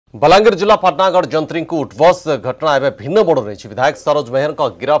बलांगीर जिला पटनागढ़ जंत्री को उठबस घटना एवं भिन्न मोड़ रही। विधायक सरोज मेहर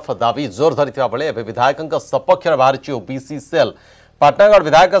गिरफ दाबी जोर धरी बेले विधायक सपक्ष बाहरी ओबीसी सेल पाटनागढ़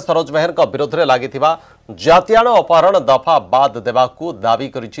विधायक सरोज मेहर विरोध में लगी जातियाण अपहरण दफा बाद देवाकू दाबी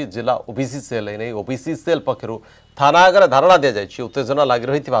करिछि जिला ओबीसी सेल। नहीं ओबीसी सेल पक्षर थाना आगे धारणा दि जाए उत्तेजना लगी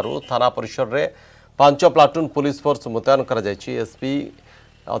रही थाना परिसर में 5 प्लाटून पुलिस फोर्स मुतयन कर एसपी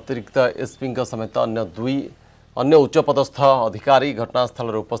अतिरिक्त एसपी समेत अन्य उच्चपदस्थ अधिकारी घटनास्थल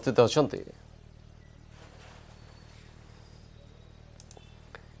उपस्थित अच्छा।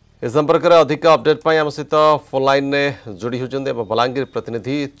 इस संपर्क में अधिक अपडेट आम सहित फोन लाइन में जोड़ी होती बलांगीर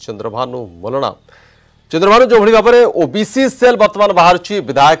प्रतिनिधि चंद्रभानु मोलना। चंद्रभानु जो भाव में ओबीसी सेल बर्तमान बाहर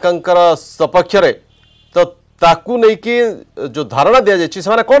विधायक सपक्ष तो ताकू नहीं जो धारणा दि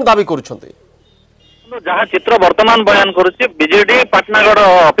जाए कौन दाबी करुँच जहाँ चित्र वर्तमान बयान करुच्ची बीजेडी पाटनागढ़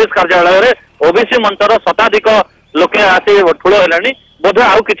ऑफिस कार्यालय रे ओबीसी मंचर शताधिक लोके आसी ठूल है बोधे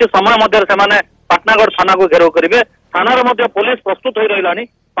आउ किसी समय पाटनागढ़ थाना को घेराव करेंगे। थाना पुलिस प्रस्तुत हो रही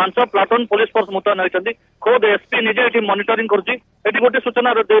 5 प्लाटून पुलिस फोर्स मुतयन होती खुद एसपी निजे ये मॉनिटरिंग करुच्ची गोटे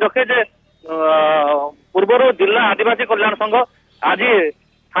सूचना दे रखे जे पूर्वर जिला आदिवासी कल्याण संघ आज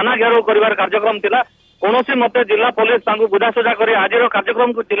थाना घेराव कर कार्यक्रम थिला कौन मत जिला पुलिस बुझासुझा कर आज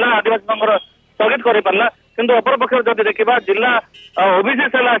कार्यक्रम को जिला आदिवासी संघ स्थगित कर पारा किंतु अपर पक्ष जब देखा जिला ओबीसी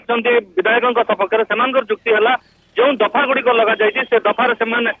सेल आछंती विधायक सपक्ष से जुक्ति है जो दफा गुड़िक लग जाए से दफार से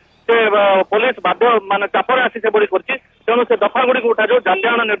पुलिस बाध्य मान चापर आसी से बड़ी कर तेणु से दफा गुड़िक उठा जाऊ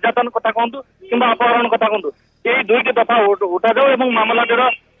जातियाण निर्यातन कथा कहतु कि अपहरण कथा कहतु यही 2टी दफा उठा जाऊ और मामलाटीर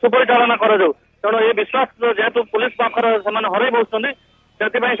सुपरिचालना कर जाऊ तेणु ये विश्वास जेहेतु पुलिस पाखर से हर बसुँच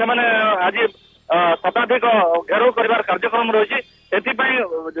से आज शताधिक घेराव कर कार्यक्रम रही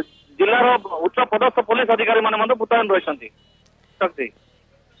जिलार उच्च पदस्थ पुलिस अधिकारी मुतयन रही।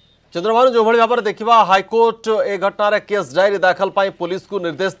 चंद्रभानु जो भाव में देखा हाईकोर्ट ए घटना केस डायरी दाखल पाई पुलिस को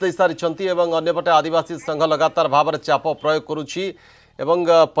निर्देश दे सारी अंपटे आदिवासी संघ लगातार भाव में चाप प्रयोग करुच्ची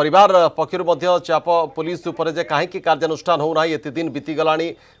परिवार पक्षर चाप पुलिस उपरे जे कहीं कार्यानुष्ठान होना एत दिन बीतीगला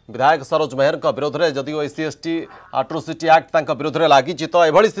विधायक सरोज मेहर विरोध में जदिव एससी एसटी एट्रोसिटी एक्ट विरोध में लगी तो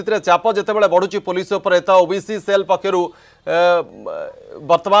यह स्थित चाप जिते बढ़ुची पुलिस ओबीसी सेल पक्षर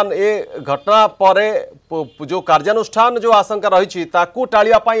वर्तमान ए घटना पर जो कार्यानुष्ठान जो आशंका रही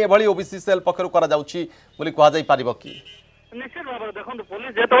टाळिया ओबीसी सेल पक्षर करा कि निश्चित भाव में देखो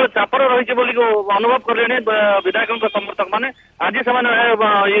पुलिस जो चापर रही अनुभव कले विधायक समर्थक मैंने आज से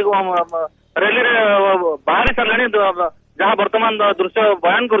रैली बाहरी सारे जहाँ वर्तमान दृश्य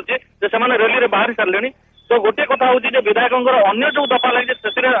बयान करुच्चे रैली बाहरी सारे तो गोटे कथा हूँ विधायक अन्य जो दफा लगे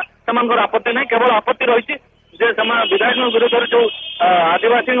से आपत्ति नहीं केवल आपत्ति रही विधायक विरोध में जो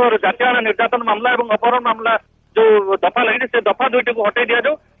आदिवासी और जातियाण निर्यातन मामला और अपहरण मामला जो दफा लगे से दफा 2टी को हटाई दि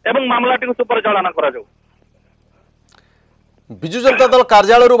जाऊ मामलाटी सुपरिचालना करा जाऊ। विजु जनता दल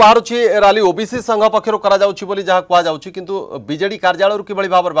कार्यालय बाहर रैली ओबीसी संघ पक्षर किंतु बीजेडी कार्यालय कि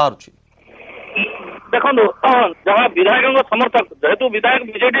भाव में बाहर देखो जहाँ विधायक समर्थक जेहेतु विधायक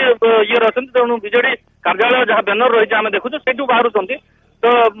बीजेडी ये रही तेणु बीजेडी कार्यालय जहाँ बैनर रही आम देखु से बाहर तो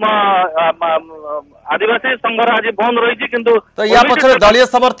आदिवासी संघ आज बंद रही किंतु तो या पक्षरे दलीय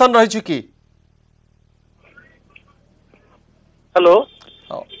समर्थन रही कि हेलो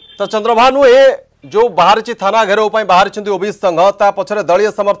तो चंद्रभानु ए जो बाहर थाना घेराव बाहर ओबीसी संघ पछरे दलीय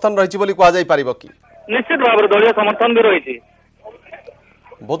समर्थन रही कि निश्चित भाव में दलीय समर्थन भी रही।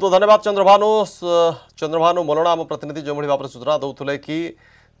 बहुत बहुत धन्यवाद चंद्रभानु मोलना आम प्रतिनिधि जो भाव में सूचना दौले कि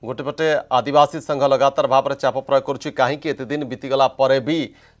गोटेपटे आदिवासी संघ लगातार भाव में चाप प्रयोग करुच्ची कहीं एत दिन बीतीगला पर भी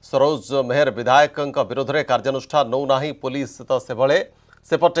सरोज मेहर विधायक विरोध में कार्यानुष्ठान नौना पुलिस तो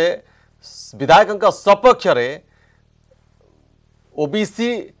सेपटे विधायक सपक्ष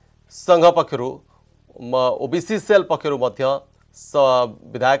ओबीसी संघ पक्षर ओबीसी सेल पक्षर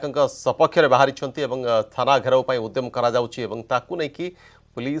विधायक सपक्ष बाहरी थाना घेराव उद्यम करा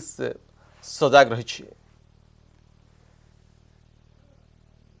पुलिस सजग रही।